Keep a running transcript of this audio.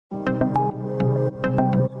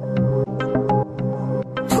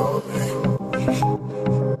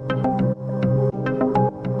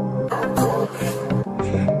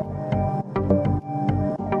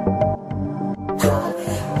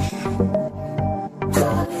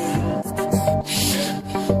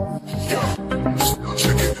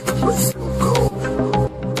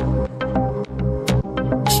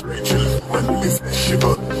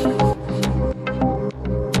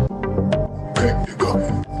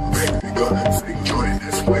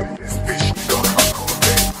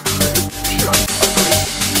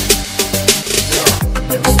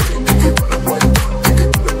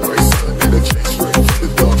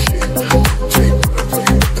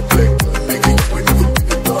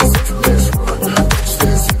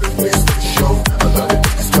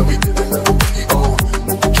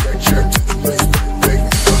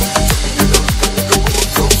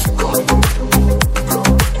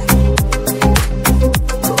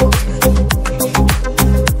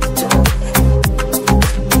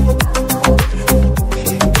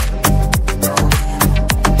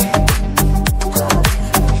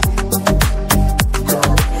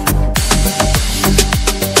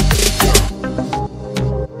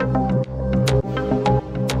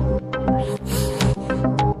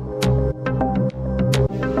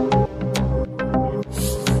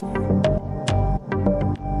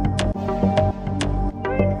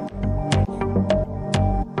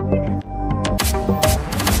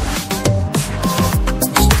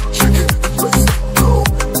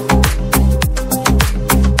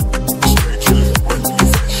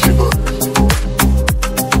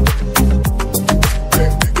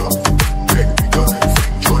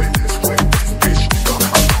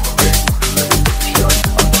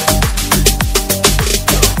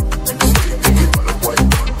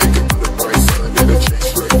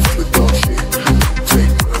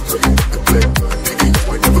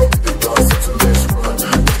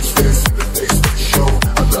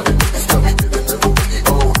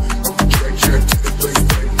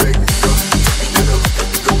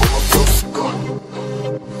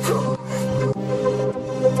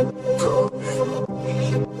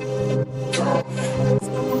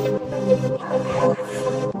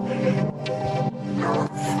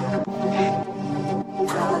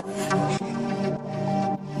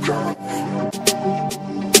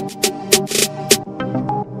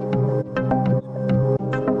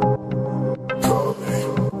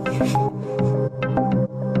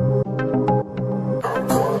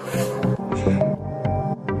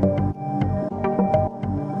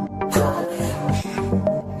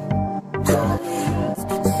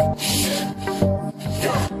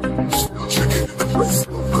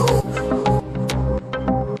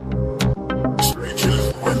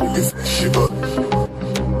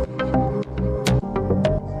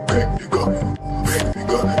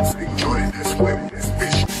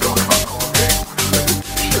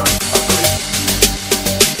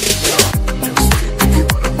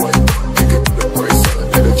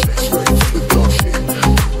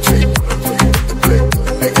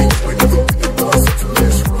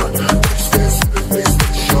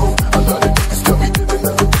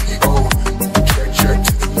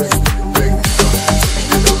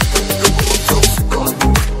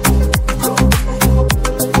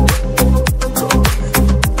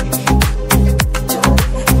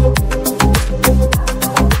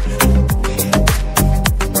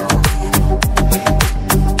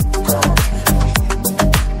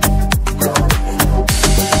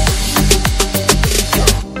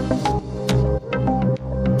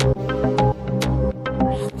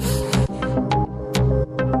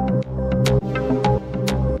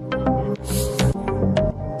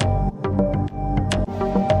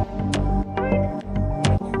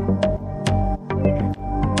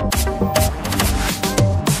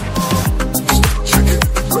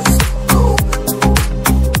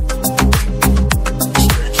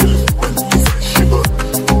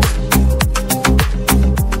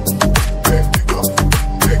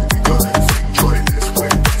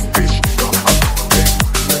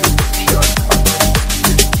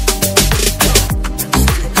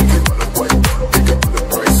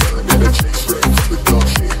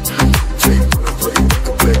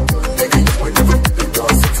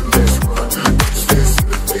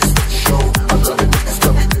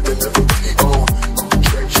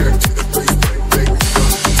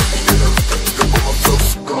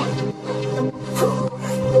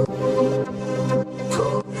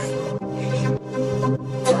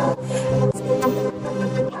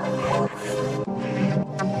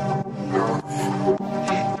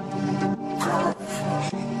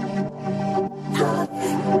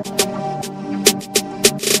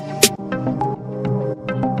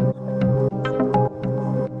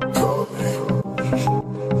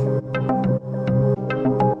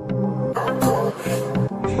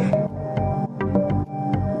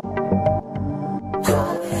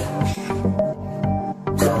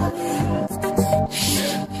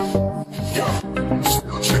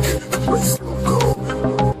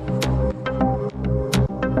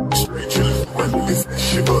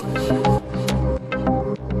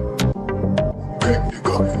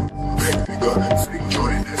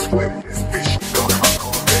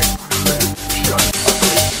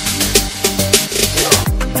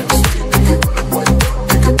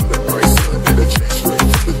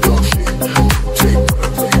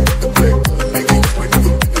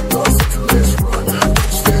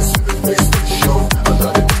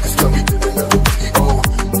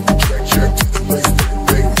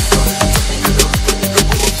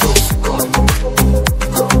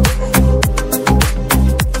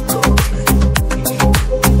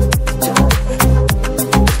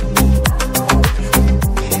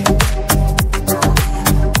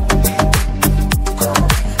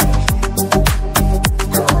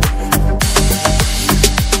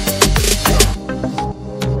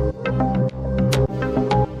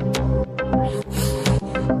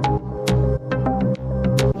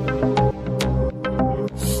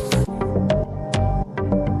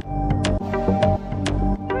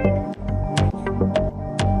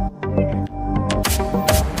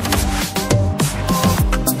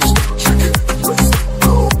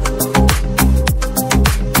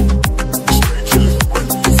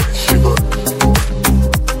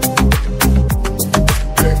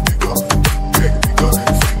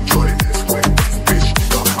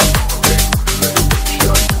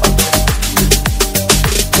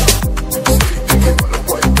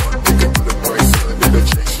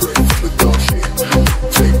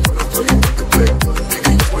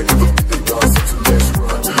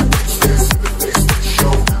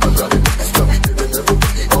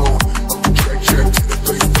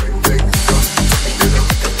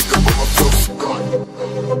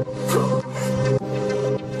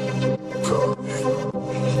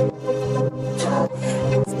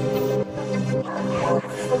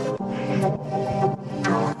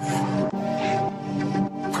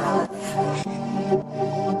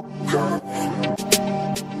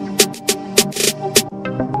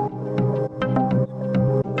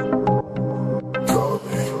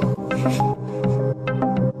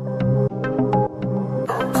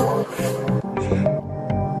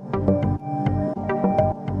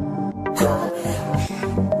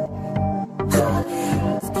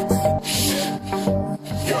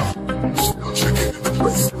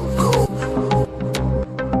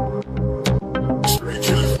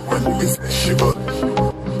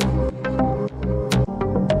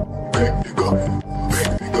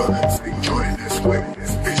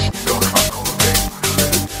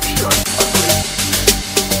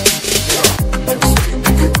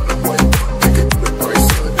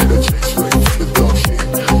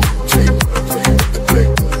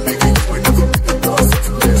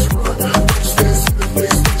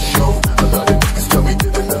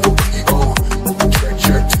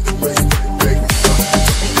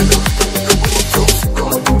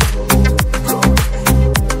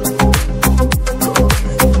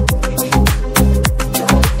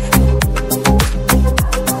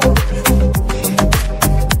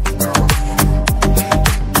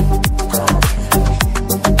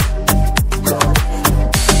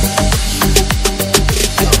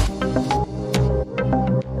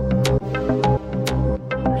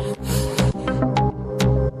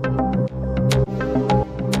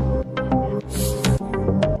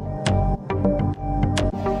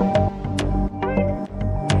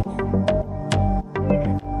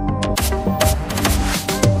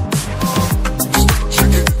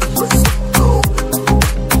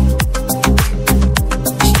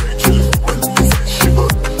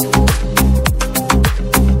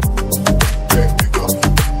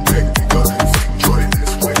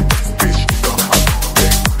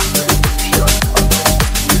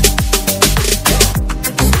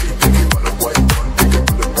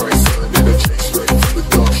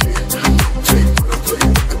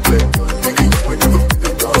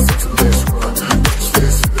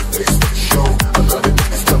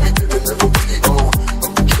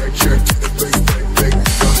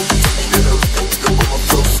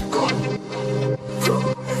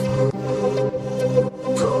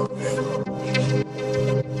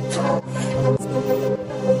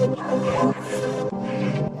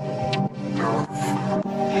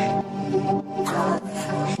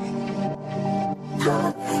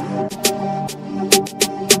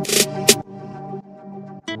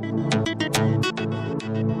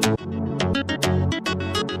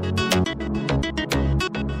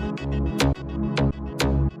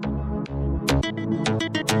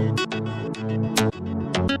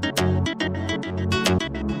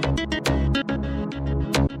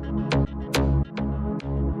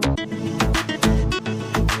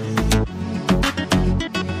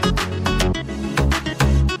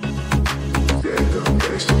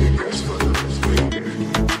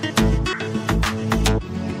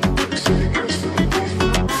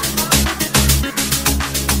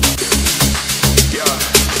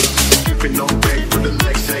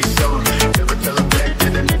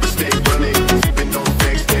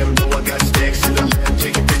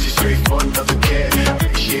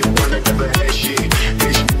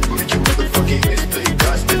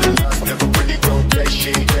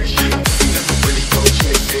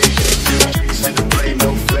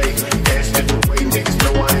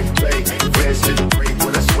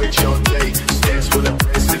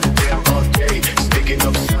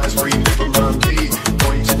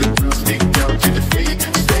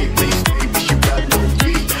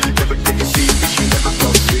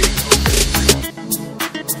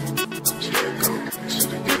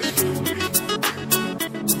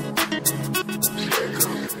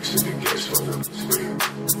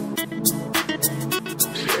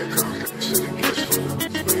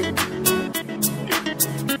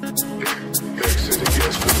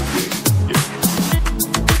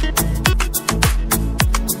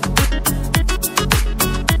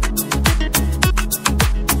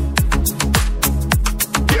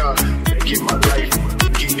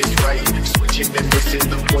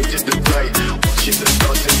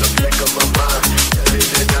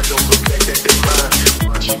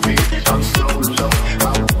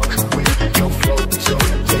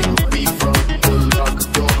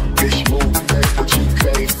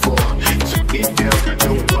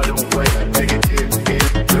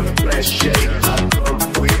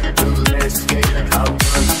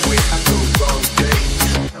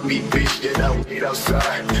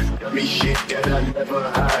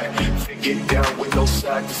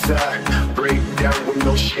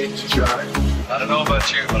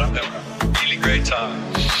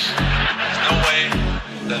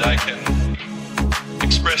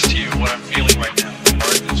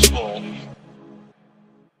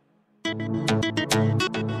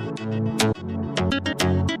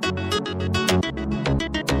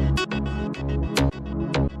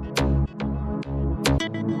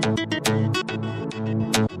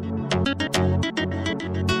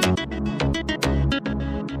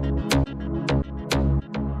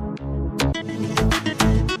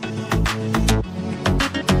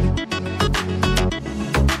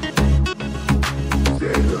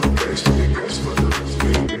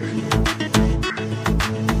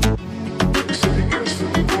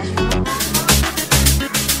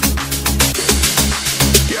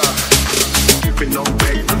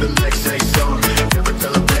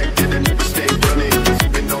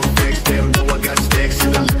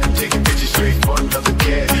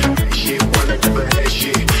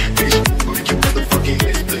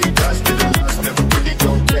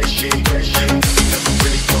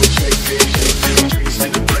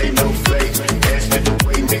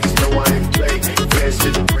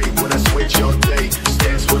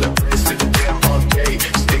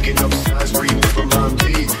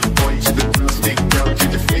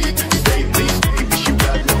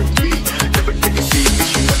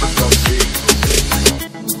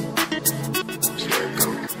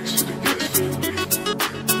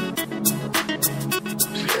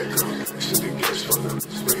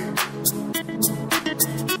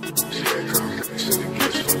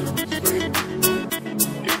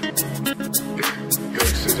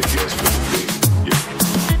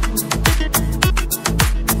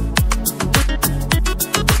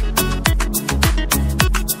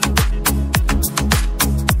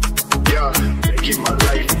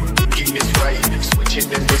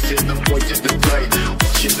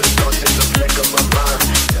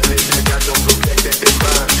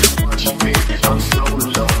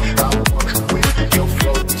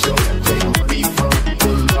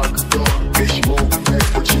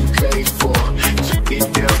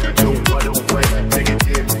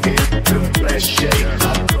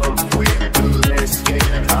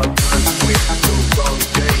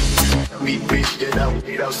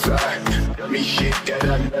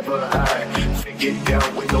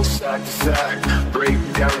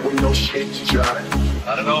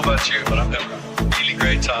I don't know about you, but I'm having a really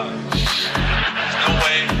great time. There's no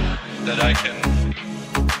way that I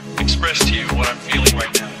can express to you what I'm feeling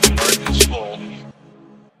right now. My heart is full.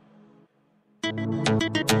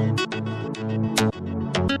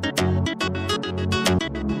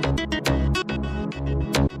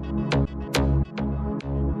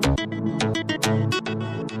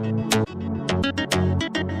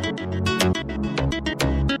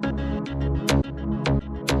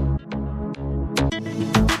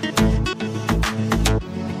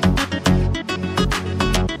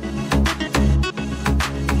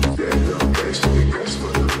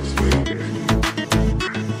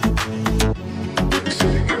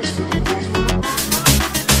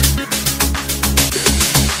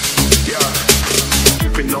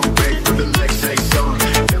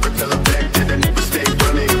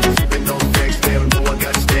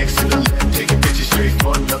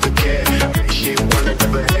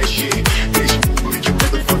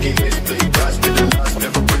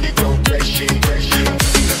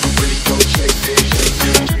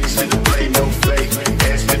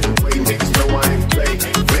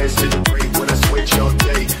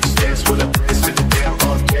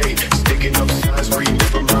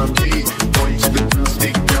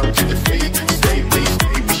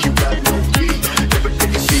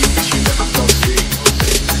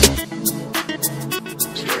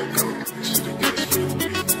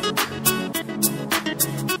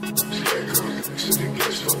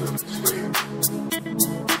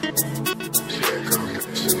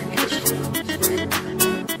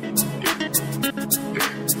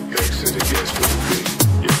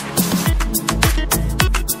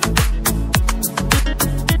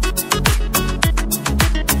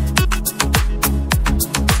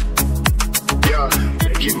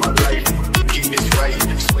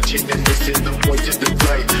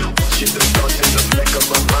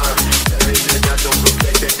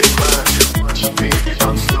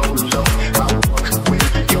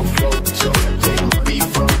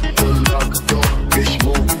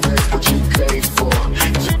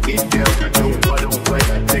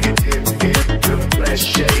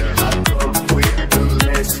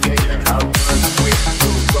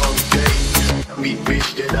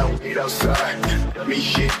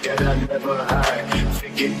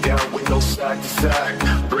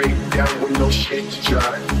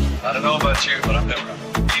 I don't know about you, but I'm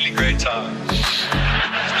having a really great time. There's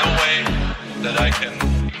no way that I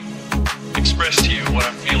can express to you what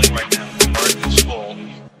I'm feeling right now. My heart is full.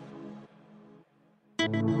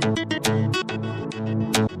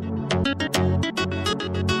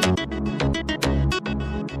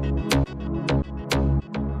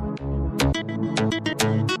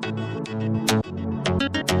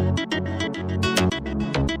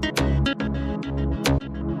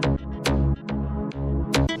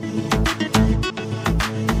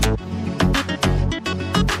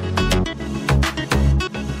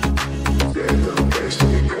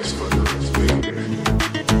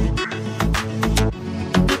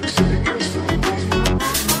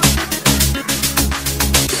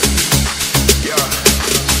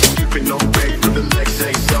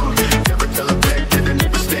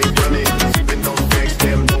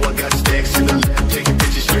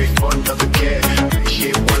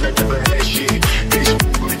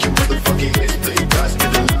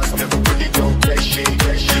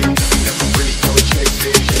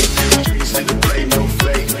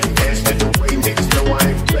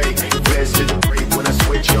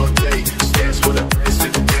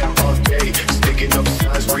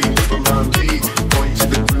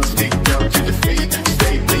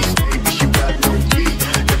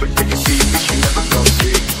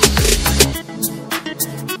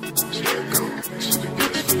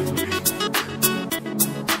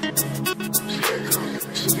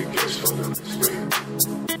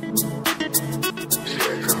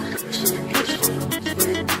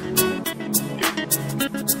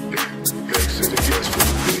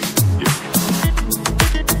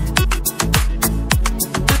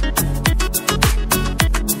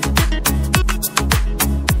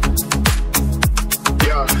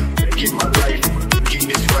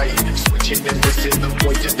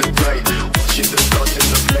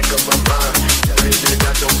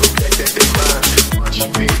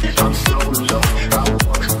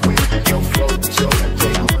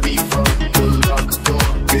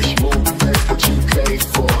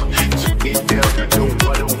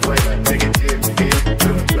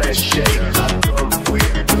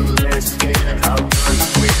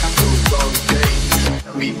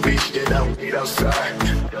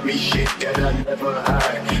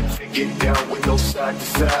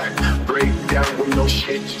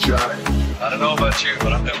 I don't know about you,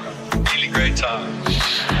 but I'm having a really great time.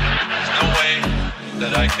 There's no way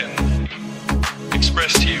that I can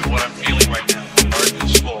express to you what I'm feeling right now. My heart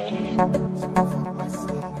is full.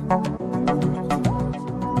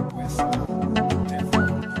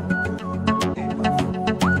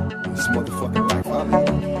 This motherfucking life I live.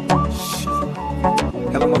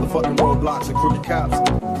 Shit. Hella motherfucking roadblocks and crooked cops.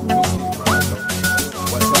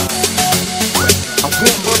 I'm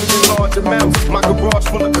running in large amounts. My garage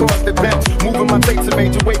full of cars that bounce. Moving my dates a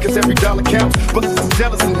major way cause every dollar counts. Brothers is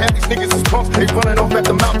jealous and half these niggas is punks. They running off at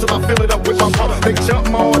the mouth till I fill it up with my pump. They jump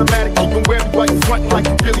my automatic, keep them wearing white, frontin' like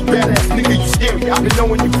you really badass. Nigga, you scary. I've been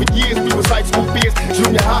knowing you for years. We was high school peers.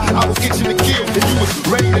 Junior high, I was itching to kill. And you was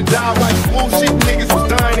ready to die like bullshit. Niggas was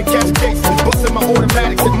dying to catch cases. Busting my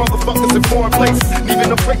automatics and motherfuckers in foreign places. Even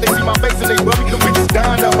a break, they see my face and they worry. The bitches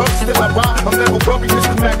dying to hurt, still I ride. I'm never worried.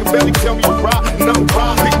 Mr. Machiavelli tell me to ride. And I'm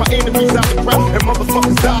ride. Pick my enemies out the crowd. And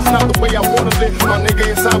motherfuckers die. It's not the way I wanna live. My nigga,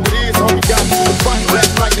 it's how it is. Homie got me to the fight.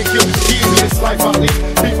 Last night they killed the kids. In this life I live.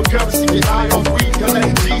 People currency get high off weed. I let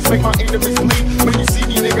G's make my enemies bleed. When you see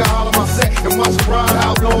me, nigga, holler my set. And watch it ride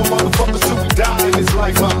outlaw motherfuckers till we die. In this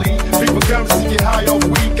life I live. People currency get high off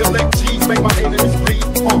weed. Collect G's, make my enemies bleed.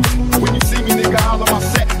 When you see me, nigga, holler my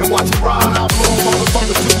set. And watch it ride outlaw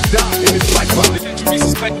motherfuckers till we die. In this life I live.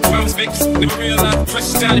 Respect the promise victims. Never realize the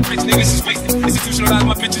precious time the bitch niggas is wasted. Institutionalize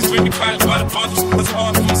my bitches, bring me private by the bundles. What's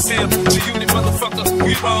hard from the sale? To unit, motherfucker.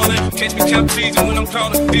 We ballin'. Catch me count trees, and when I'm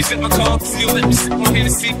calling, they set my call to seal. Let me sit on here to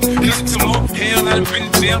see. Listen to more. Hell, I done been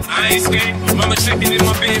in jail. I ain't scared. Mama checking in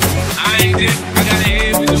my bedroom. I ain't dead. I got a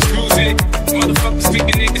head with no screws in it. Motherfuckers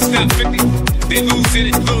speaking niggas still 50. They losing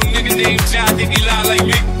it. Little nigga named John, think he lie like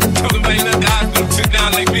me. Talking about you not the eyes, but sit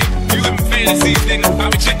down like me. You living fantasies, nigga. I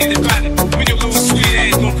be checking the closet. When your little sweet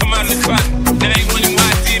ass gon' come out of the closet. That ain't one in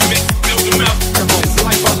my DMX. Build them out. This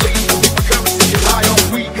life I live. People currency get high on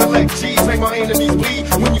weed. Collect G's, make my enemies bleed.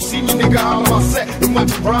 When you see me, nigga, holler my set. And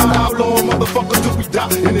watch it ride outlaw motherfuckers till we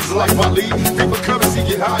die. In this life I live. People currency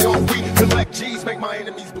get high on weed. Collect G's, make my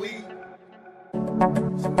enemies bleed.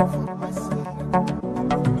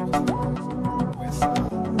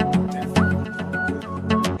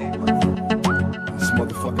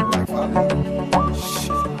 Motherfucking life I live.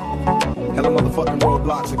 Shit. Hella motherfucking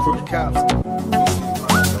roadblocks and crooked cops.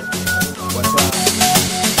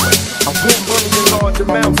 I'm running in large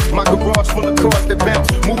amounts. My garage full of cars that bounce.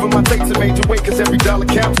 Moving my dates a major way cause every dollar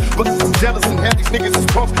counts. Brothers is jealous and half these niggas is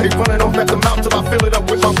punks. They running off at the mouth till I fill it up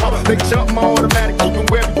with my pump. They jump my automatic, keep them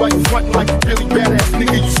wearing white, frontin' like you really badass.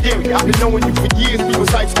 Nigga, you scary. I've been knowing you for years. We was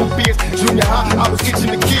high school peers. Junior high, I was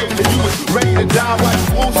itching to kill. And you was ready to die like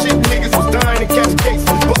bullshit. Niggas was dying to catch cases.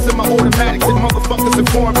 Busting my automatics and motherfuckers in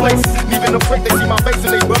foreign places. Even a break, they see my face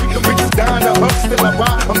and they worry. The bitches dying to hurt, still I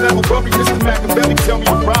ride. I'm never worried. Mr. Machiavelli tell me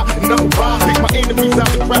to ride. And I'm ride. Pick my enemies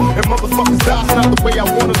out the crowd. And motherfuckers die. It's not the way I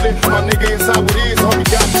wanna live. My nigga, it's how it is. Homie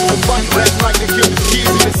got me to the fight. Last night they killed the kids.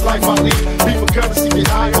 In this life I live. People currency get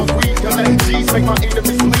high on weed. I let G's make my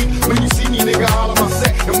enemies bleed. When you see me, nigga, holler my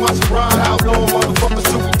set. And watch it ride outlaw motherfuckers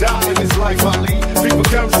till we die. In this life I live. People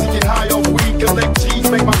currency get high on weed. Collect G's,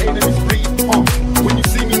 make my enemies bleed. When you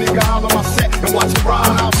see me, nigga, holler my set. And watch it ride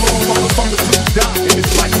outlaw motherfuckers till we die. In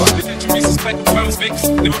this life I live. Respect the promise victims.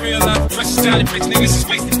 Never realize the precious time the bitch niggas is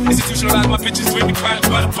wasted. Institutionalize my bitches, bring me private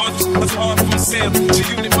by the bundles. What's hard from the sale? To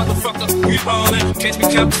unit, motherfucker. We ballin'. Catch me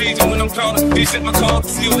count trees, and when I'm calling, they set my call to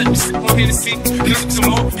seal. Let me sit on here to see. Listen to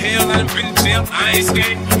more. Hell, I done been in jail. I ain't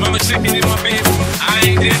scared. Mama checking in my bedroom. I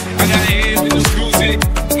ain't dead. I got a head with no screws in it.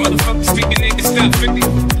 Motherfuckers speaking niggas still 50.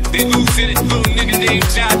 They losing it. Little nigga named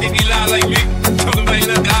John, think he lie like me. Talking about you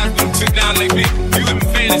not the eyes, but sit down like me. You living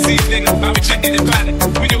fantasies, nigga. I be checking the closet.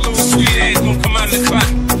 When your little sweet ass gon' come out of the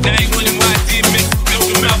closet. That ain't one in my DMX. Build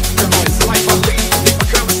them out. This life I live. People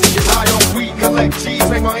currency get high on weed. Collect G's,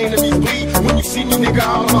 make my enemies bleed. When you see me, nigga,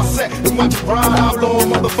 holler my set. And watch it ride outlaw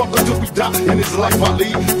motherfuckers till we die. In this life I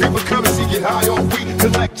live. People currency get high on weed.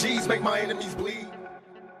 Collect G's, make my enemies bleed.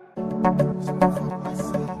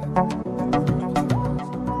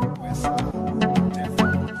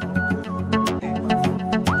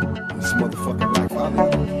 This motherfucking life I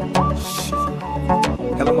live. Shit.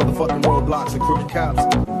 Hella motherfucking roadblocks and crooked cops.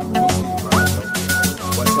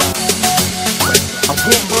 I'm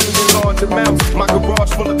running in large amounts. My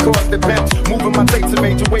garage full of cars that bounce. Moving my dates a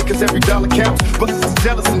major way cause every dollar counts. Brothers is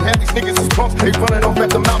jealous and half these niggas is punks. They running off at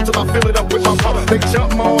the mouth till I fill it up with my pump. They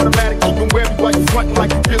jump my automatic, keep them wearing white, frontin'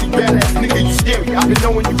 like you really badass. Nigga, you scary. I've been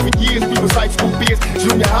knowing you for years. We was high school peers.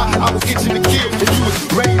 Junior high, I was itching to kill. And you was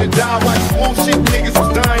ready to die like bullshit. Niggas was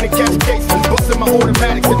dying to catch cases. Busting my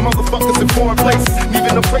automatics and motherfuckers in foreign places.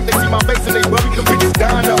 Even a break, they see my face and they worry. The bitches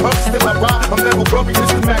dying to hurt, still I ride. I'm never worried.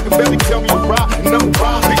 Mr. Machiavelli tell me to ride. And I'm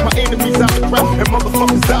ride. Pick my enemies out the crowd. And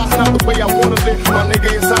motherfuckers die. It's not the way I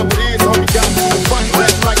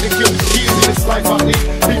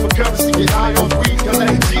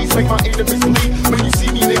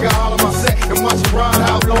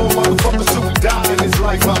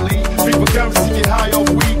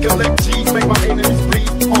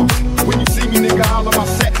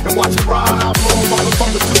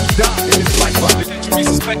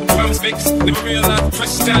fakes. Never realized the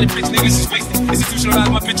pressure style, bitch niggas is wasted.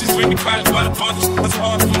 Institutionalized my bitches, bring me quiet by the bundles. Hustle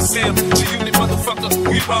hard from the sale, G-Unit motherfucker,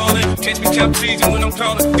 we ballin'. Catch me count trees and when I'm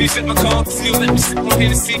calling, they set my call, still let me sit on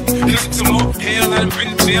Hennessy. Listen some more, hell, I done been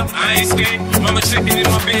in jail, I ain't scared. Mama checking in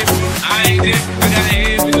my bedroom, I ain't there. I got a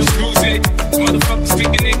head with no screws in it. Motherfuckers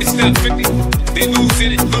speaking niggas still 50. They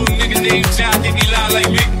losing it, little nigga named Child, think he lie like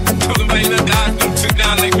me. Told him I ain't no guys, don't sit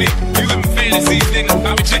down like me. You live in fantasies, nigga,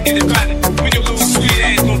 I be checking it closet. When your little sweet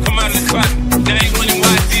ass gon' come out of the closet. Now I ain't wondering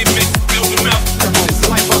why I did make build them out. This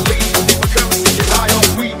life I lead, deeper currency, get high on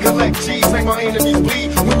weed. Collect G's, make my enemies bleed.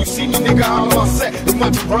 When you see me, nigga, out on my set. And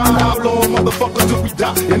watch you ride outlaw, motherfuckers till we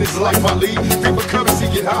die. In this life I lead, deeper currency,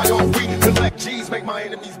 get high on weed. Collect G's, make my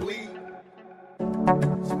enemies bleed.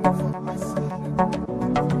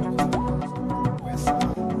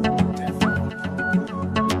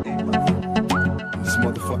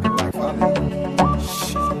 Motherfucking life I lead.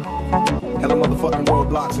 Shit. Hella motherfucking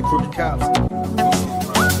roadblocks and crooked cops.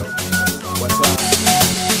 What's up?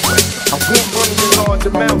 I'm born running in large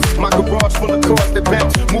amounts. My garage full of cars that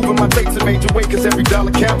bounce. Moving my dates a major way cause every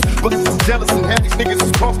dollar counts. But this is jealous and half these niggas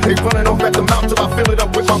is punks. They running off at the mouth till I fill it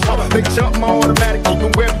up with my pump. They jump my automatic, keep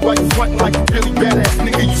them wary while you frontin' like you really badass.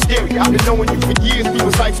 Nigga, you scary. I've been knowing you for years. We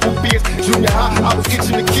was high school peers. Junior high, I was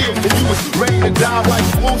itching to kill. And you was ready to die like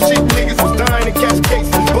bullshit. Niggas was dying to catch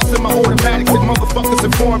cases. Busting my automatics and motherfuckers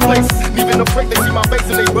in foreign places. Leaving no break, they see my face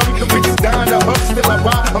and they worry. The bitches dying to hurt, still I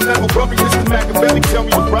ride. I'm never worried, this is Machiavelli. Tell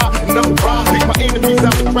me to ride, and I'm a ride. Pick my enemies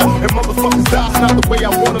out the crowd, and motherfuckers die. It's not the way I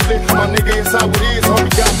wanna live. My nigga, it's how it is.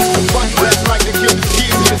 Homie got the fight last night to kill the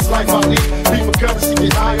kids in this life I lead. Deeper currency,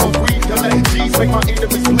 get high on weed. Collect G's, make my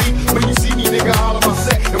enemies bleed. When you see me, nigga, all on my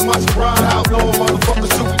set. And watch you ride outlaw,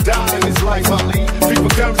 motherfuckers till we die. In this life I lead.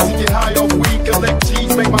 Deeper currency, get high on weed. Collect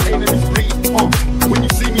G's, make my enemies bleed. When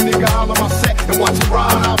you see me, nigga, all on my set. And watch you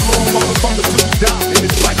ride outlaw, motherfuckers till we die. In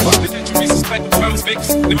this life I lead. Like the promise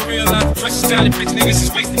fakes. Never realized the pressure style, bitch niggas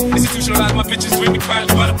is wasted. Institutionalized my bitches, bring me quiet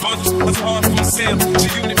by the bundles. Hustle hard from the sale,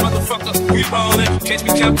 G-Unit motherfucker, we ballin'. Catch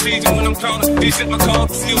me count trees and when I'm calling, they set my call,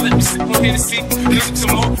 still let me sit on Hennessy. Listen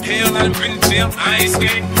some more, hell, I done been in jail, I ain't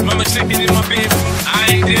scared. Mama checking in my bedroom,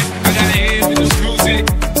 I ain't there. I got a head with no screws in it.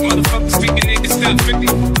 Motherfuckers speaking niggas still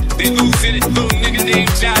 50. They losing it, little nigga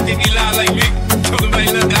named Child, think he lie like me. Told him I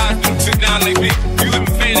ain't no guys, don't sit down like me. You live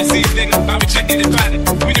in fantasies, nigga, I be checking it closet.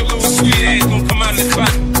 When your little sweet ass gon' come out of the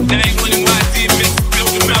closet. Now I ain't wondering why I did make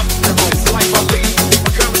build them out. This life I lead,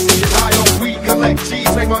 deeper currency, get high on weed. Collect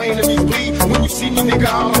G's, make my enemies bleed. When you see me, nigga,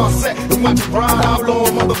 all on my set. And watch you ride outlaw,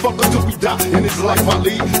 motherfuckers till we die. In this life I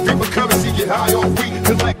lead, deeper currency, get high on weed.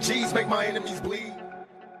 Collect G's, make my enemies bleed.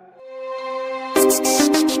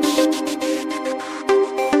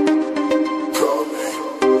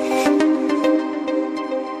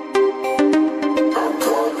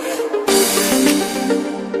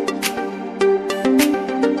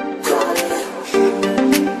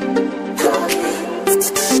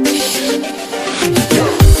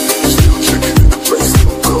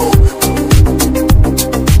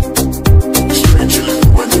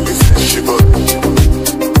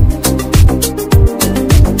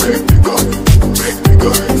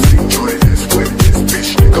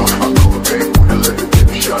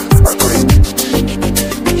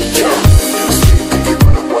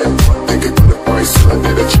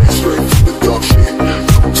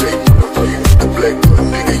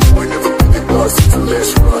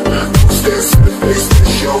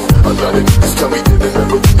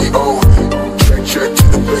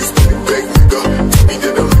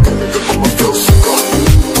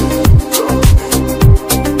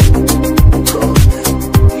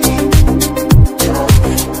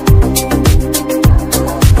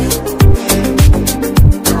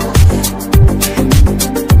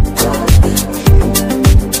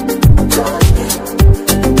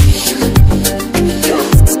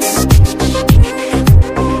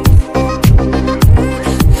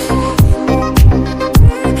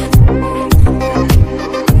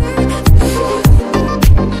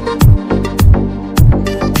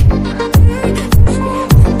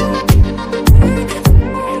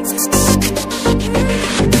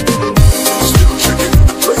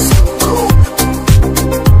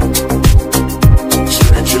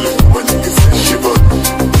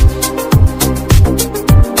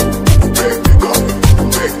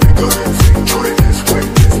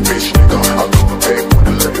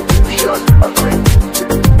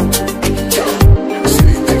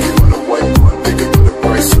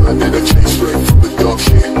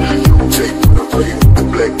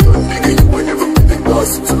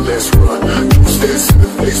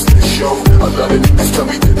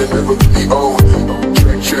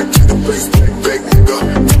 Check to the place, back, nigga.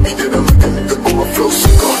 Tell me that I'm like a nigga, oh, I flow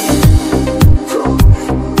so gone.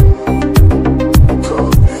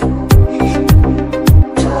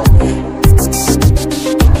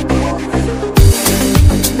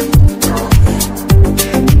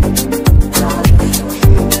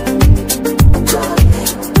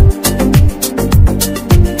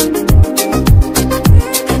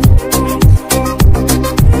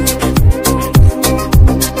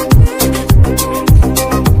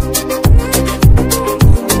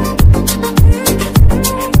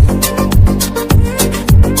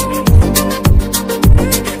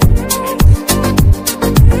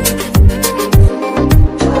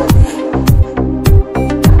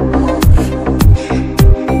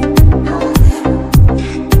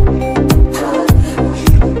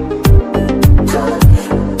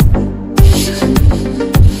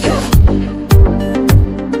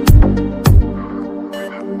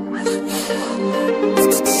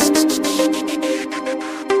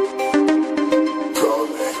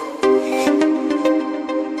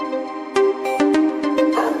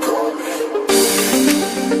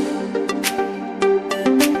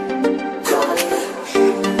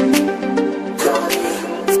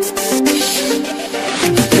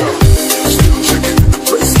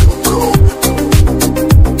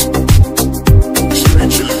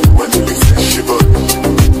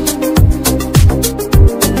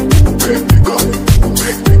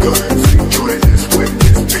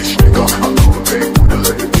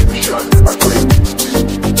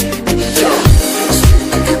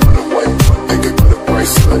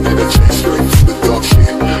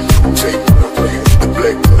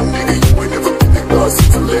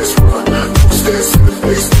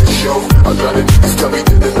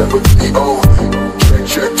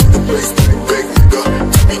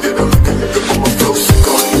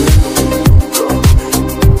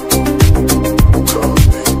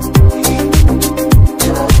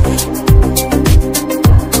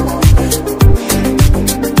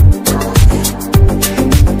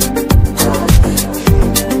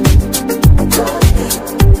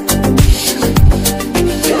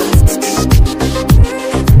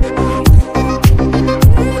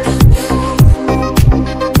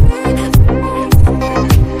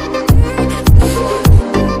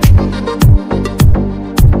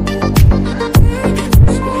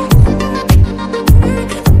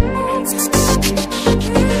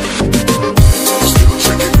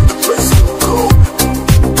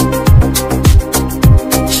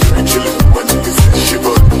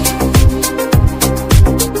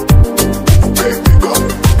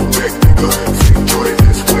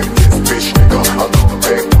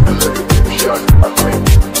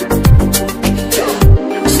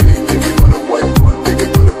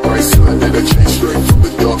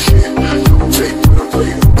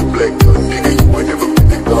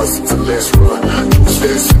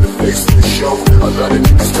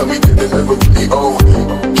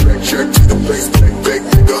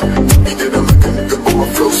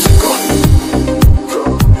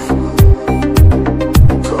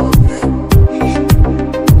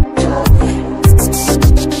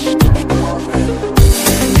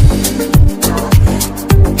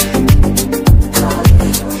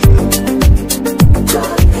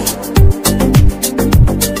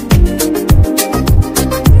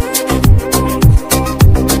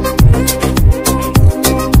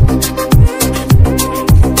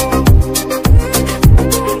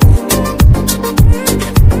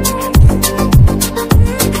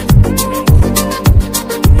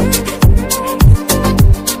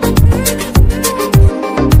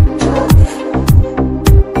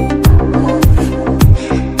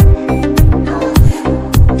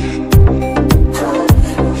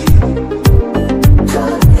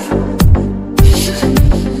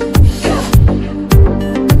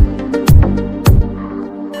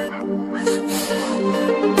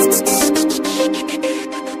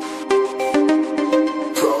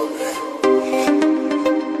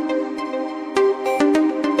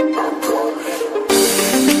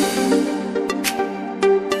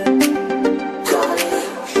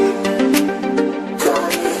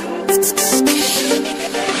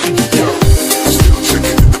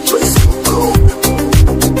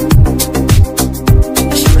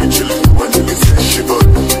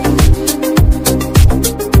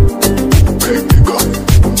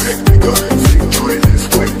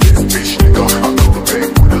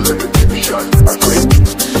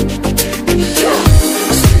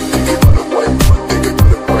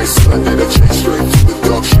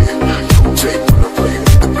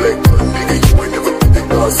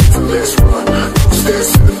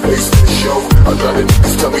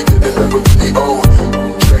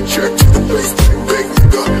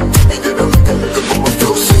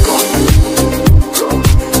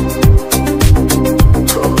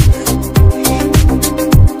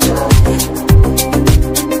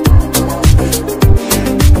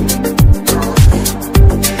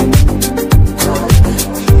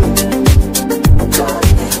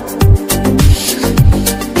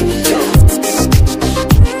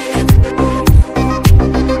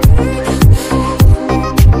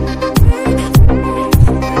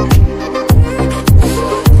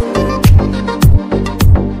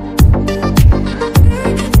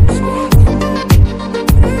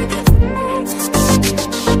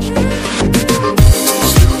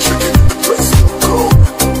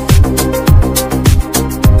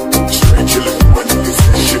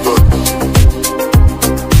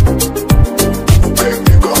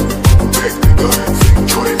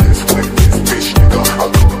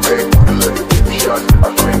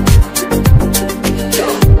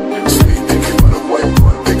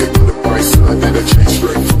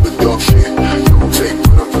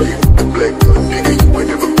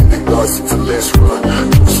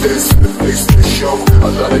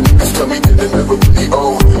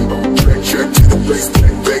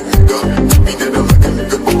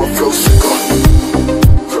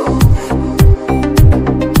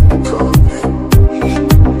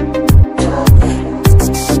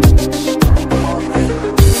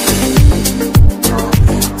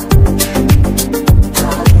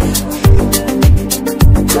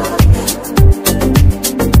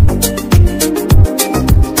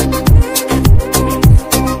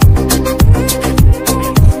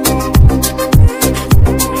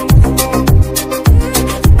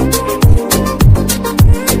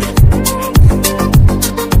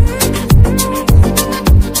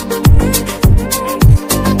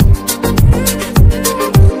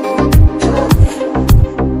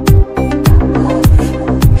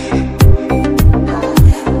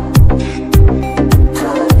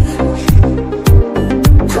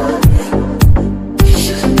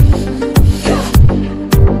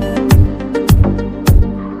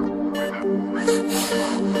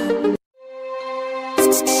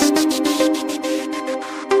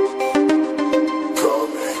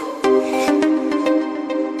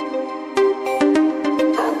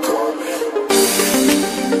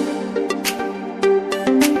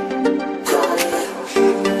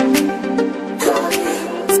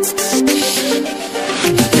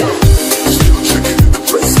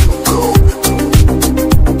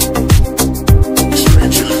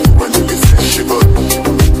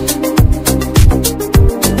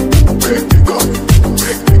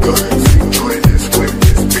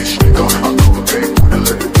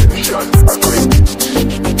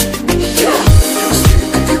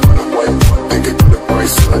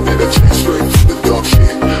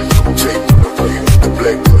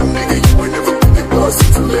 a nigga, you ain't never been in God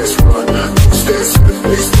since the last run. Don't stand to the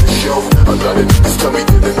face of the show. A lot of niggas tell me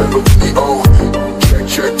that they never really owe.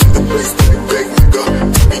 Track to the place, back, nigga.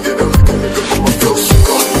 Tell me that I'm like a nigga, but my flow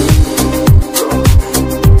sugar.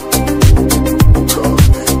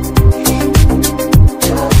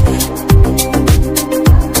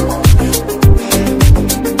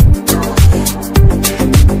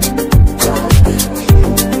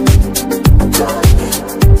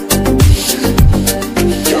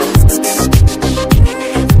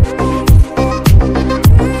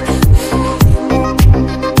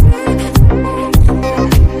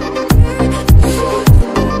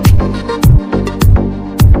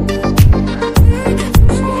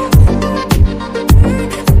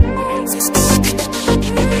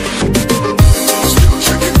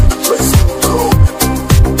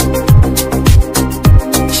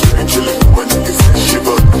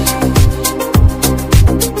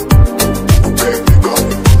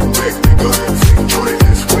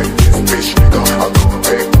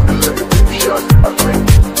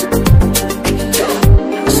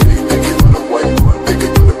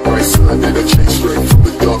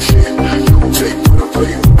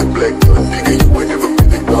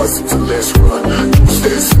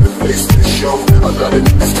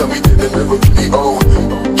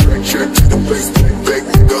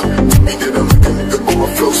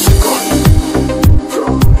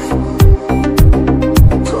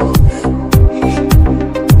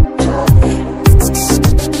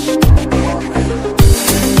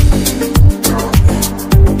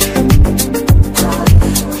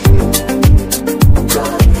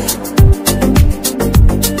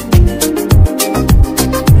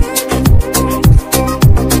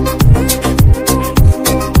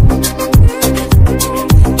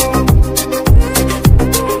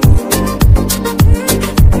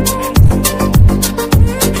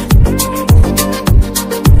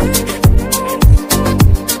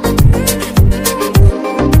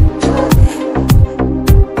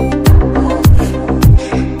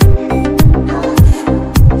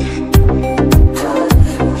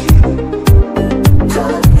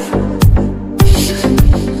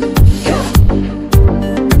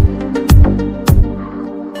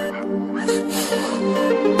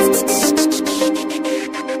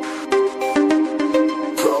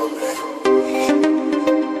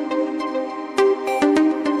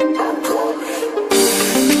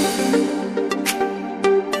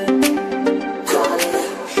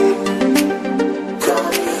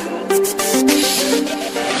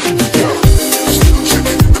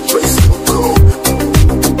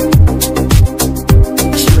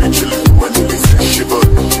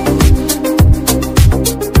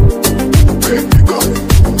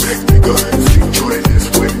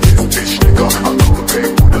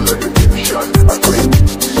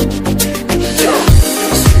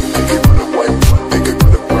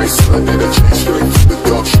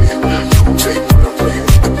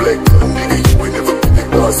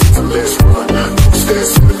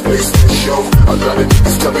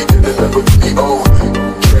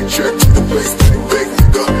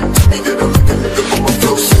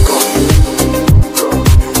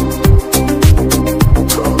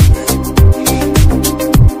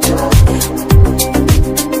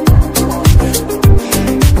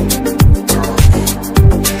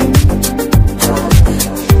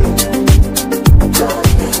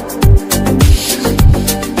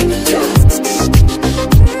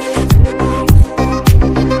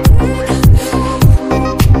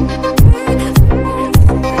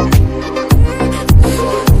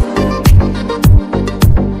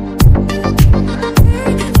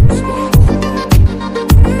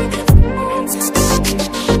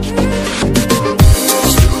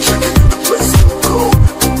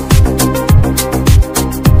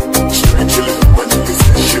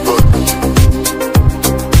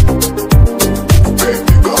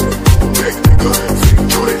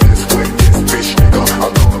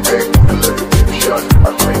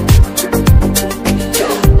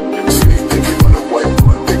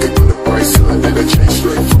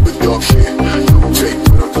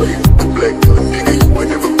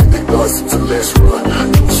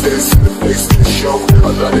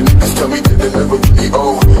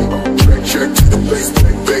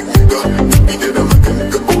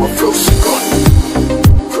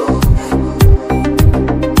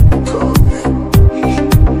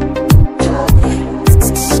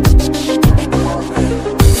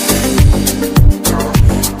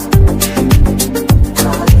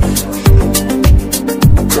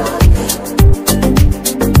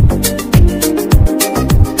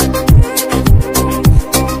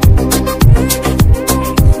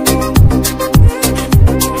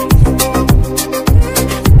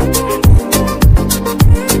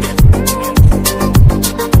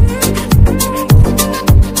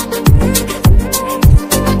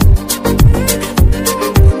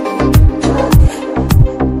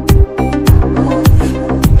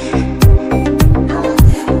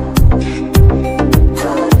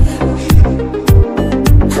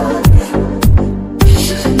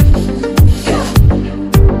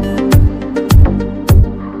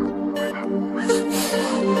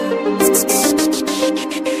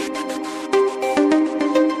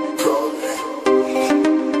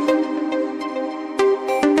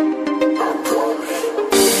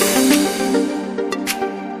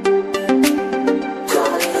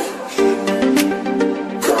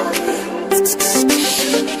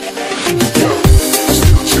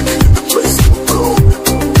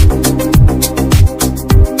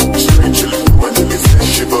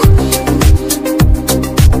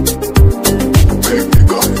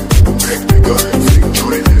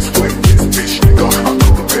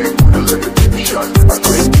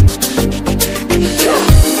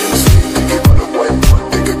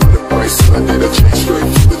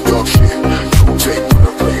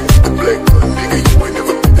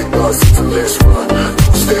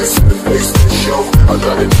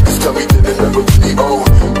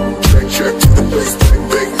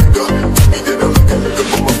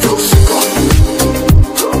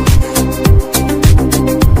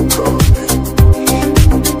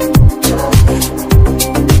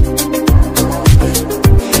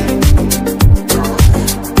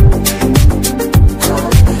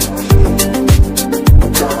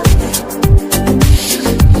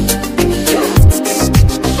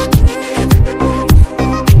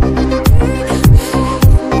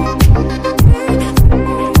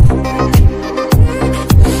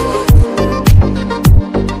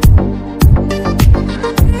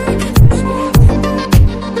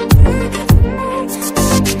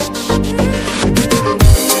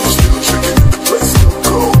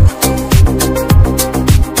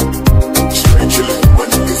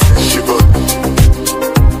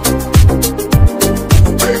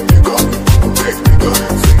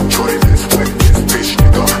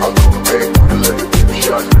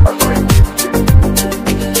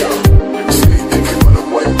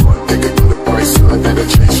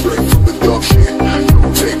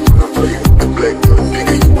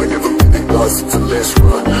 just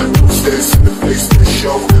run. Don't stare to the face of the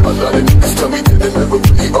show. A lot of niggas tell me that they never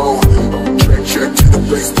really owe. Check to the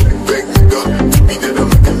place, bang, nigga. Tell me that I'm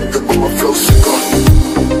like a nigga, but my flow sicker.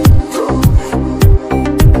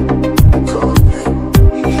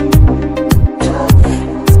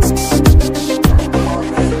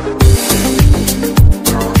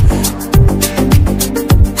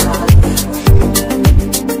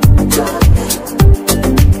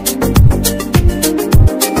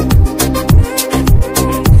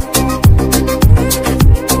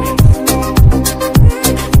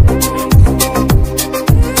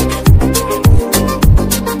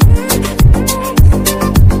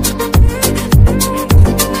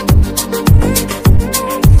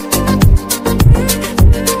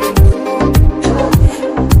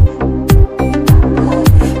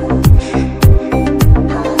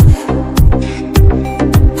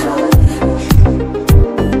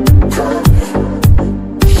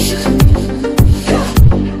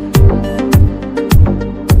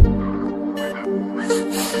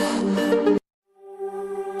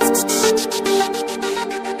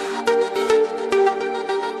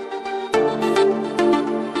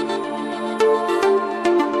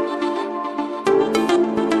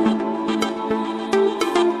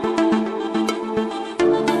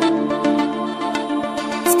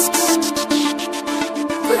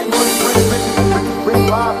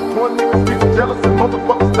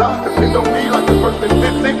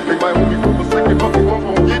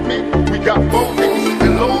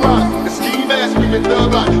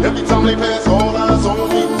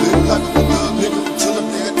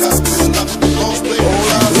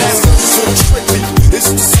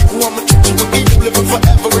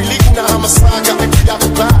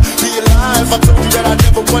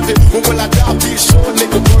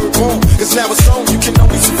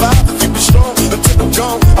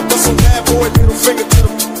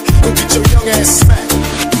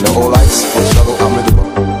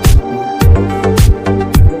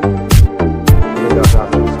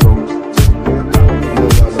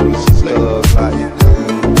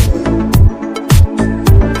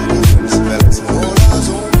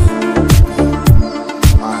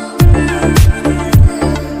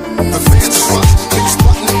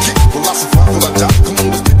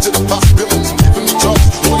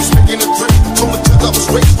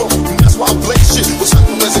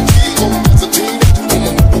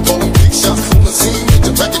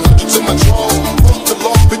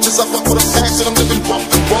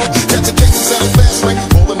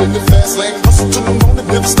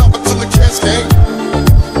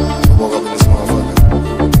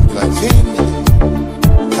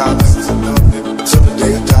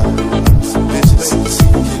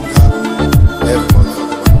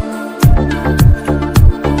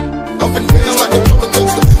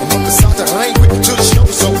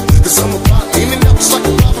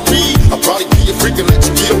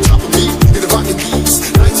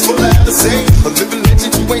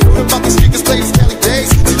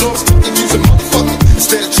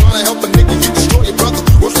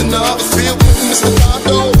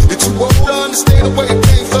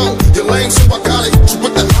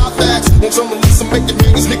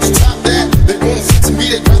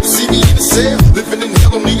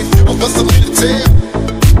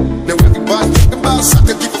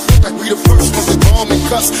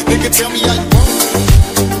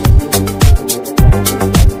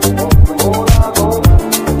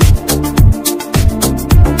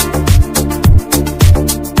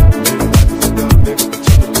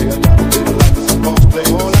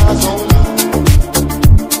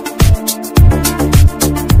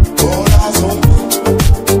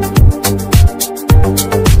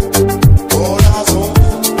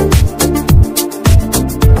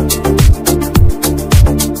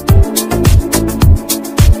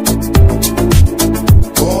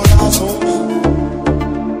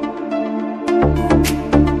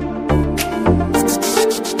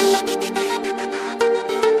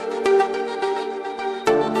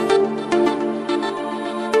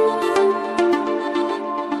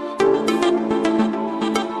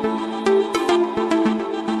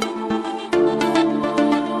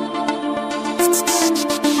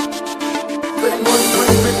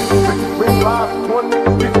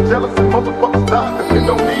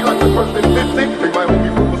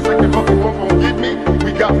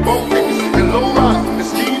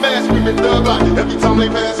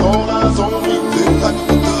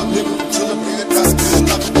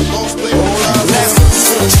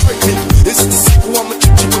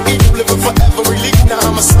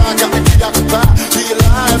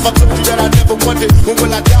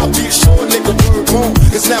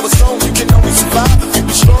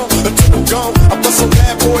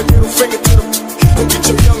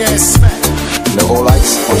 young ass smack. The whole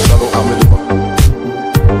ice on shallow, I'm in the book.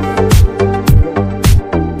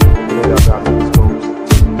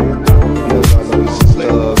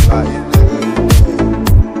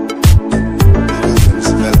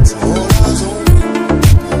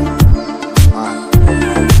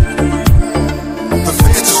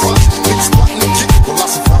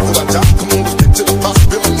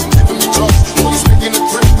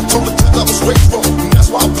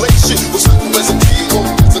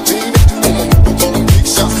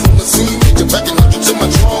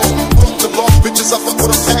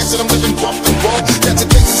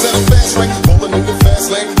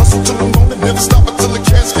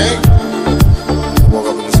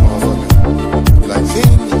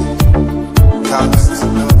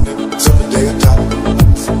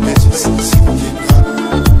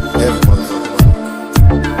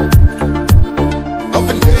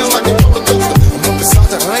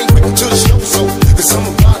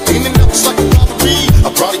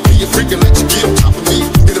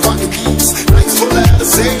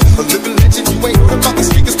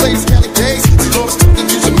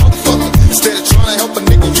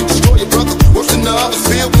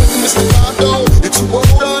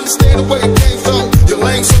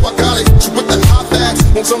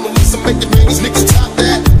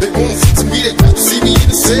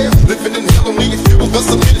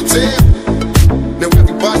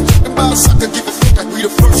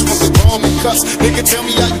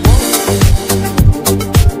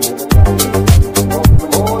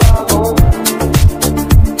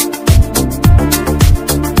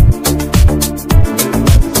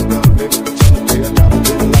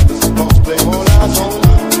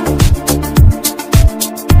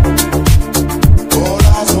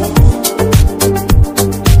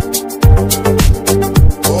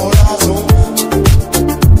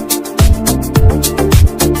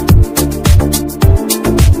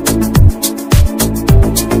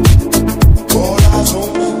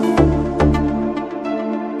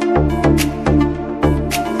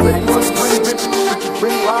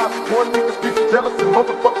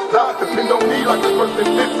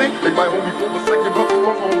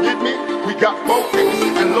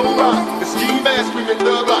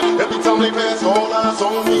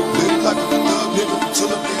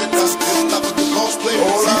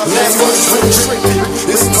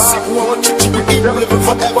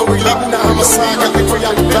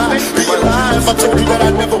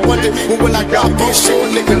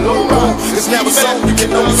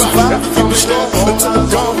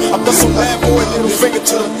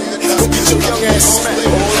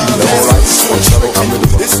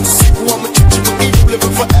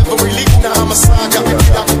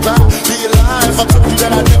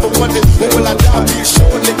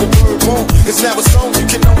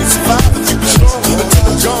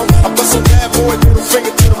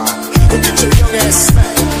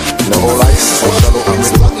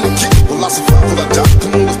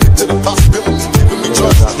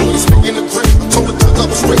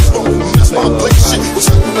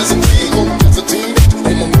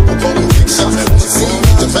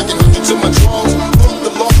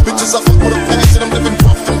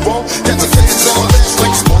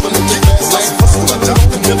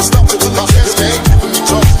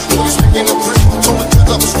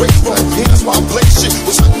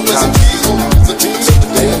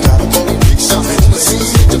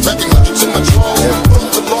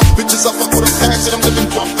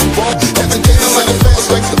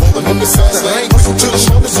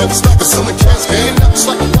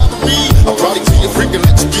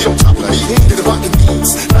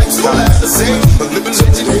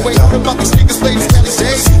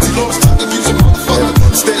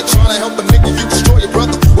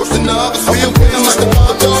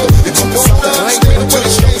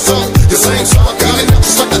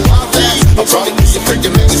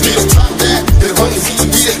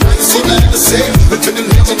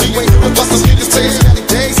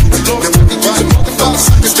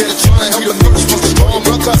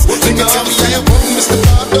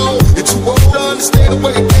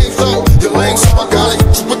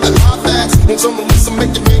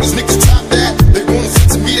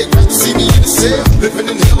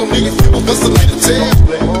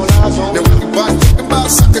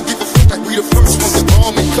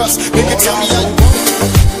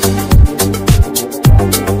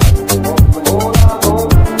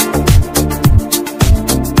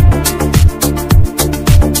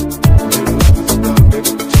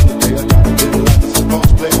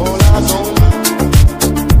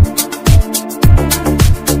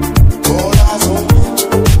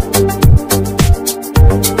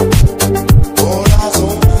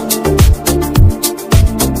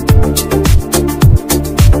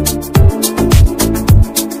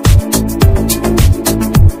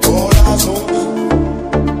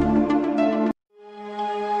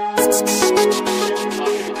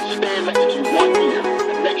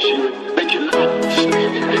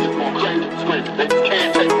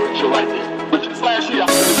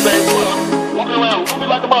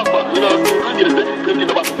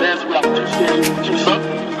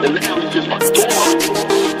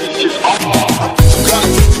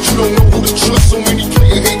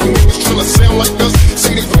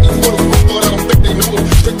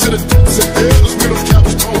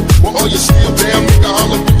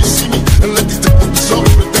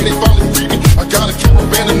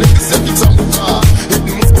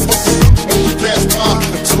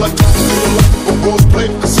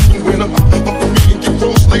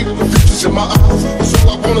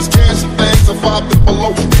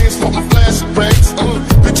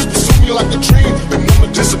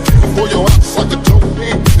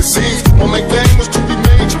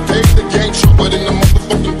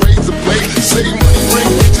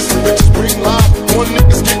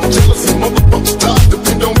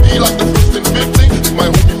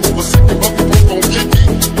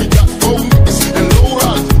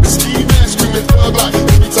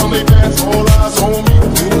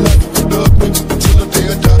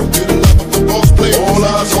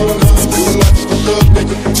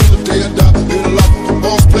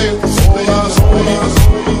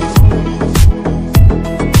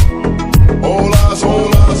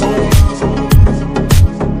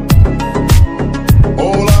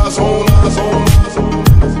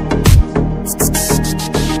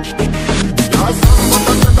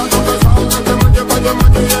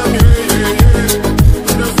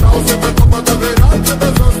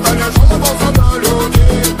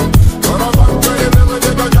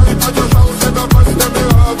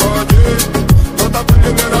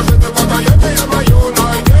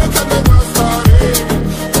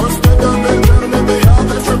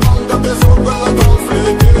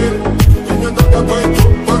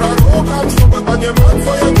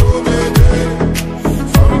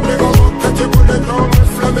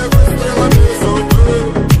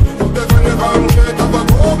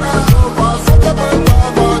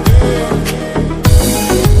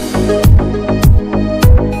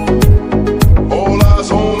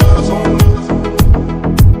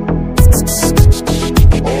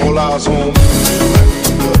 eyes on me.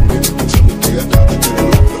 Till the day I die, get a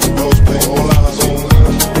life with the boss play. All eyes on me.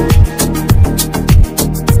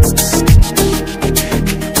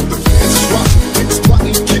 The fans is watching, niggas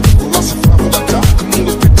plotting and kicking. Will I survive? Will I die? Come on,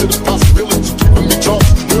 let's get to the possibility. Giving me talks,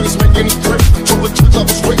 noise making it great. Until the kids I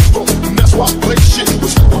was raised for, and that's why I play shit.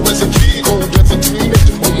 Was never as a kid, old as a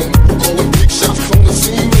teenager. Calling big shots on the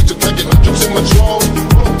scene, major packing hundreds in my drawers.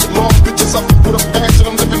 Long bitches, I fuck with a fast and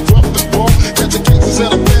I'm living rough and raw. Catching cases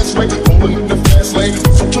at a fast rate, rolling in the fast lane.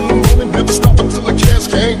 So till the morning, never stop until the cash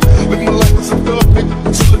came. Live my life as a thug, nigga,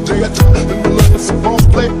 until the day I die. Live my life as a boss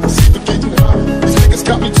play, see the getting high. These niggas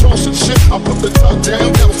got me tossing shit. I put the top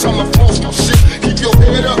down, that was time I floss my shit. Keep your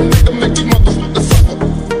head up, nigga, make these motherfuckers suffer.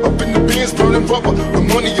 Up in the bins, burning rubber. The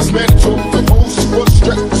money is mandatory, the hoes is for the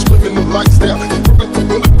strap. Screaming the lights down,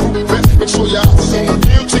 bulletproof vest. Make sure your eyes is on the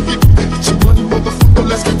real ticket. Get your money, motherfucker,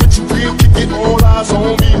 let's get with you real. Kick it, all eyes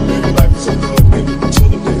on me. Live life is a thug, nigga, until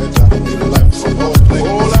the day I die. Live life is a boss play.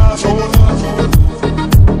 All eyes on me.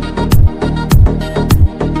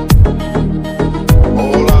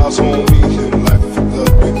 All eyes on me. Live life is a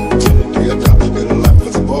thug, nigga, until the day I die. Live life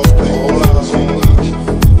is a boss play. All eyes on me.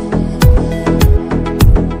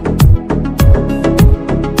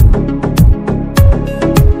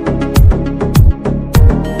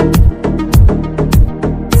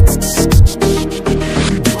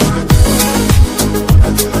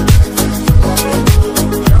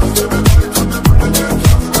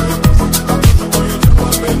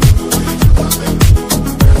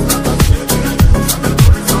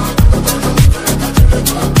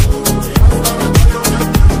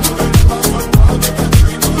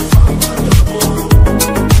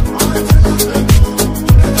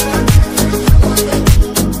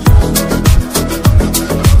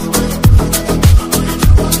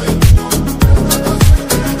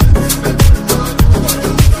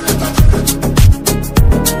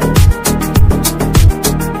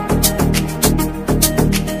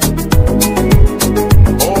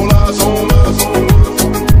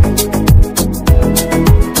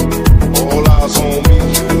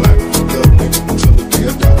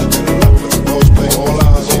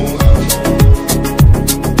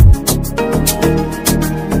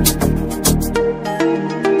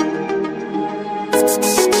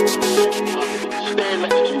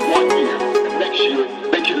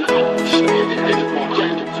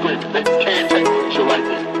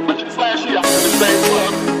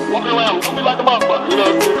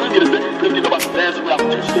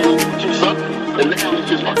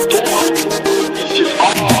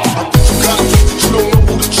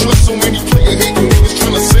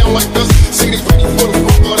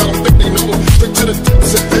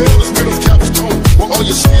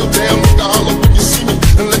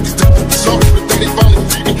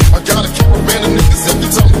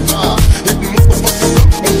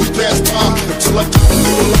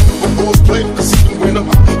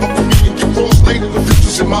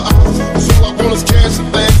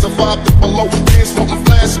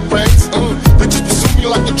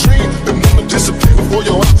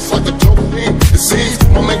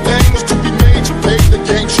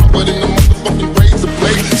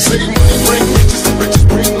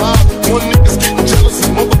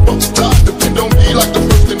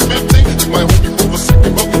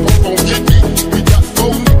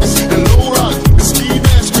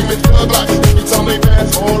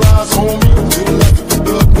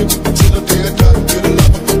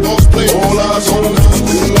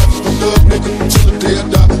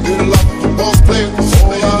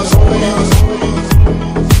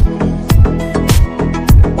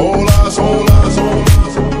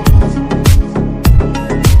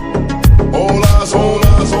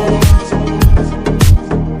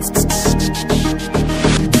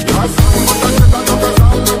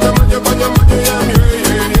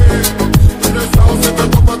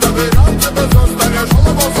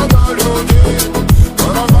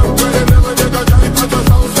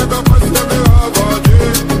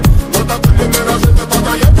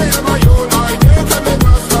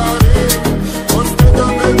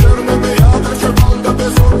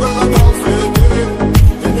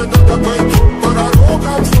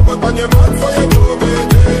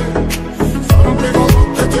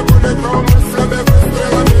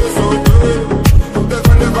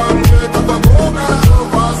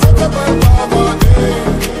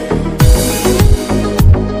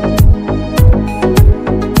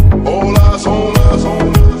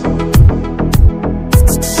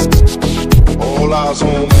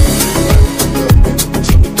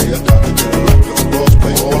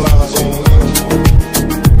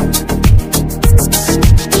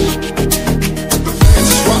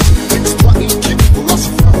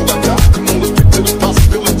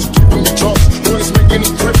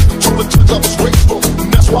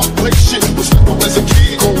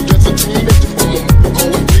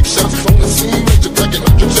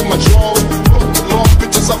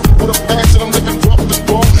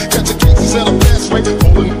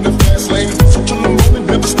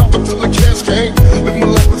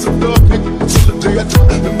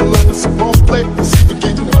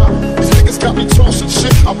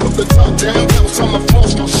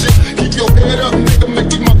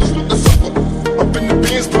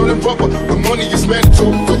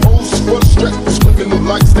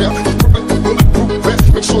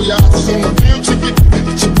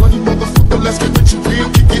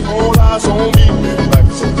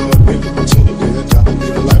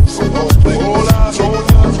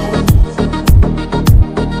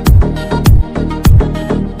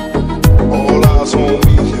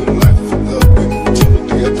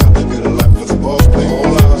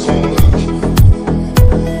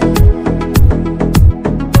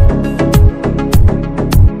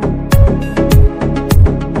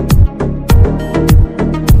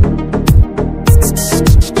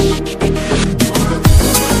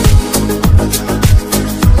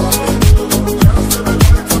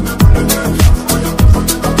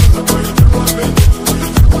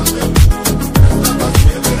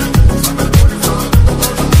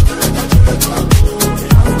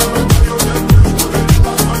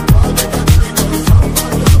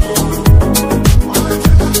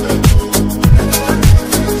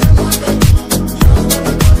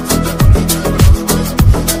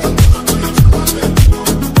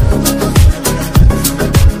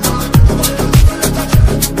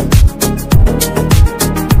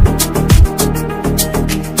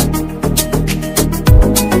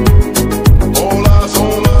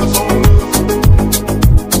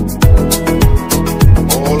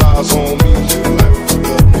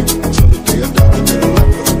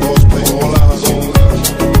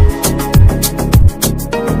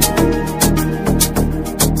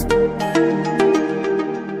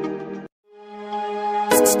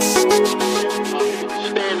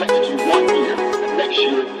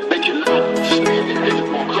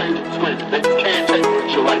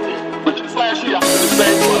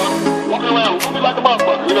 walking around looking like a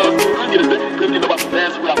motherfucker. You know, couldn't get a dick, couldn't get nobody to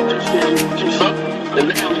dance without too scared, too something. And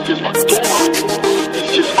now he's just like,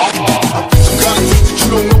 he's just off. I think you got it twisted, you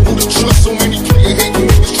don't know who to trust. So many player hating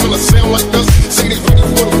niggas trying to sound like us. Say they ready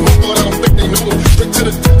for the fun, but I don't think they know. Straight to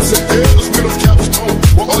the depths of hell, let's win them couches home.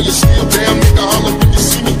 Well, all you still down, nigga, holler when you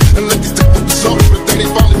see me. And let these dick be sorry, but then they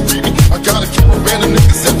finally free me. I got a caravan of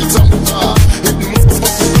niggas every time we ride. Hitting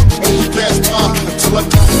motherfuckers up when we pass by. Until I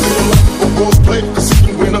die, feel like a boss play. Cause he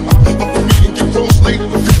can win up, but for me and get rose later.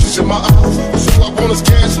 The future's in my eyes. So all I want is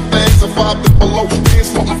cash and things. I vibe them below, dance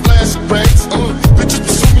for my flash and bangs. Bitches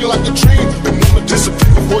pursue me like a dream. They wanna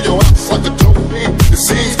disappear before your eyes like a dope man. It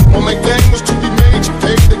seems my game was to be made. You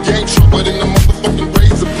paid the game, sharper than the motherfucking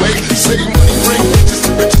razor blade. Save money, bring bitches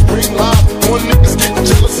bring life. One niggas getting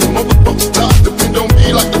jealous and motherfuckers die. Depend on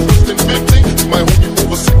me like the first and 15. You might hold me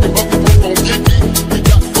for a second, but we won't get me. We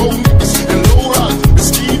got 4 niggas and low riders. The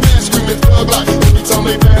ski mask screaming thug like every time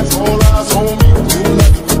they pass. All eyes on me. Feel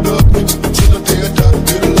like a thug nigga till the day I die.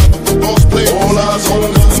 Feel like a boss player. All eyes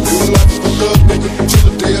on me. Feel like a thug nigga till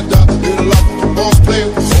the day I die. Feel like a boss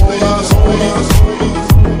player. All eyes on me.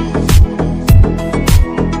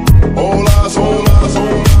 All eyes on me.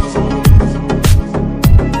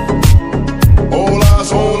 All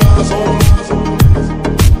eyes on us, on us, on us.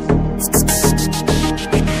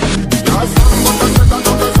 Я сам вот это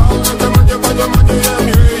написал, это мне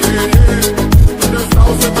перестал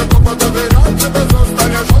себе тупо доверять, тебе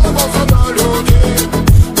застанешь, жаловался на людей.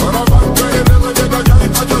 Барабан перевел, негодяй,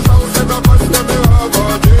 подержал себя постами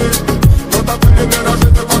воды. Кто-то были миражи,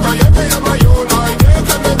 ты покоение мою,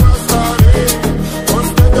 найдите меня старый. Он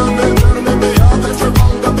с бегами верными, я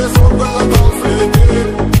кричевал, да без угла дал следы.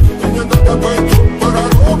 И не надо быть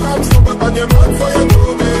пророком, чтобы понимать свои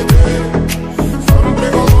глубины. Сам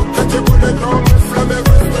приволок эти были мыслями,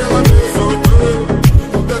 выстрелами судьбы.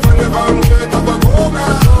 Убежали во мне этого бога,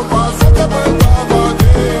 что по сути был до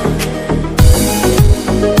воды.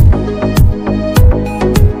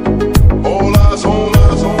 All eyes on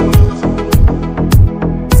us, on us.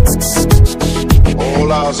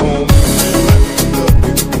 All eyes on me.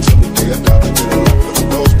 Till the day I die, feel like a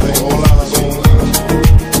boss player. All eyes on me.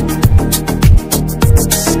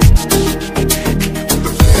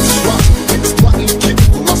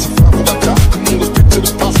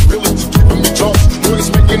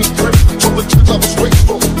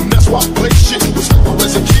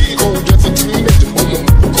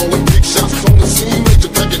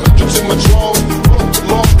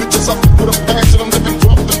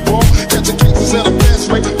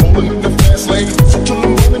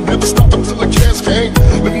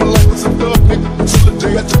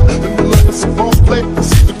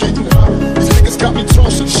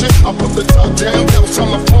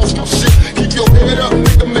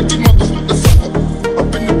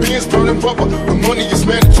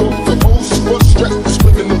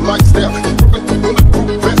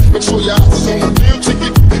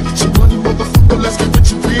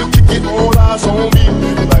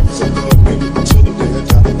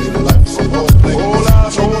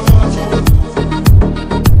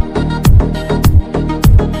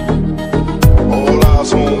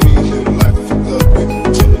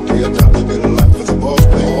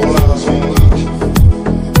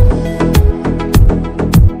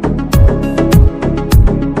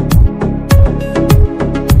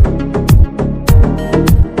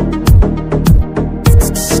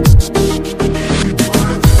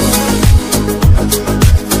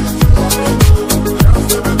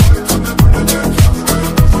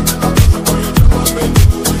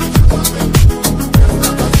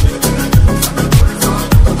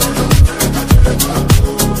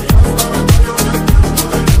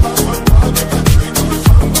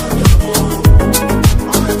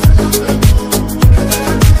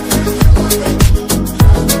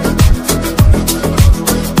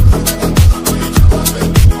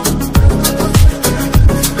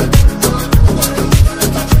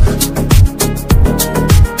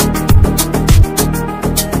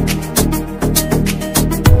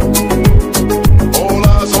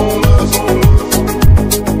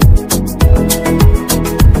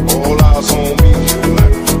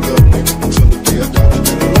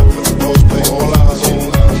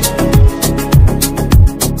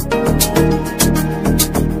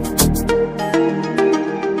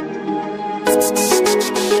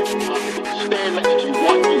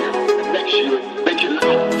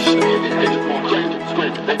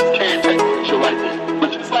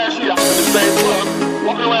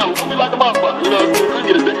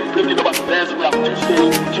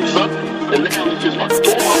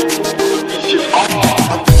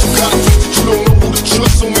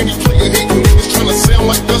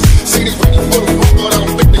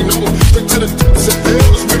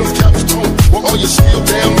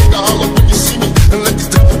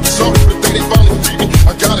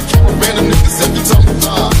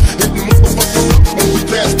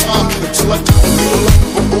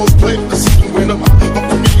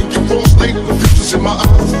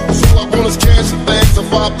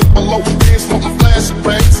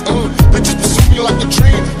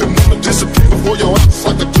 before your eyes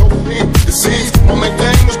like a dope fiend. It seems my main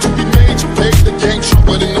thing was to be made. You paid the game,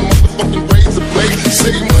 sharper than the motherfucking razor blade.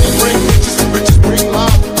 Save money, bring riches bring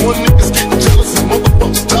life. One niggas getting jealous and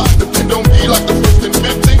motherfuckers die. Depend on me like the first and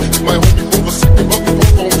 15. My homie for a second, but we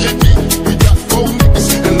both gon' get me. We got 4 niggas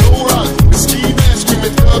and low riders. The ski mask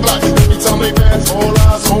screaming thug like every time they pass. All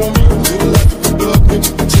eyes on me. Live a life of a thug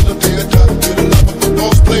nigga till the day I die. Live a life of a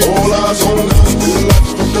boss player. All eyes on us. Live a life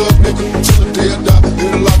of a thug nigga till the day I die.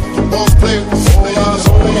 Live a life of a boss player. All eyes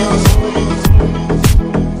on us.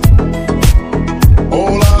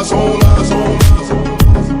 All eyes on us.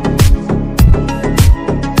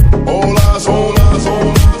 All eyes on us.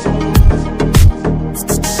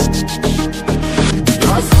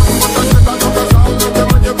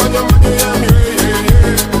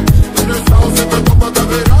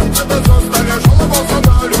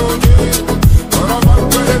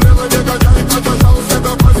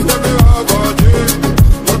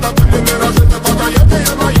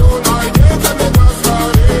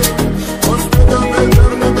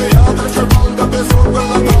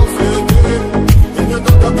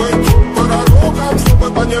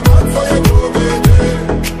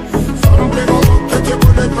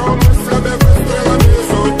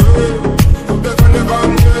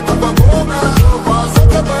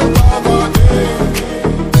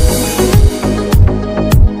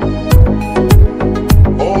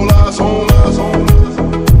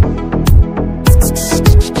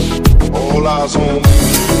 All eyes on me.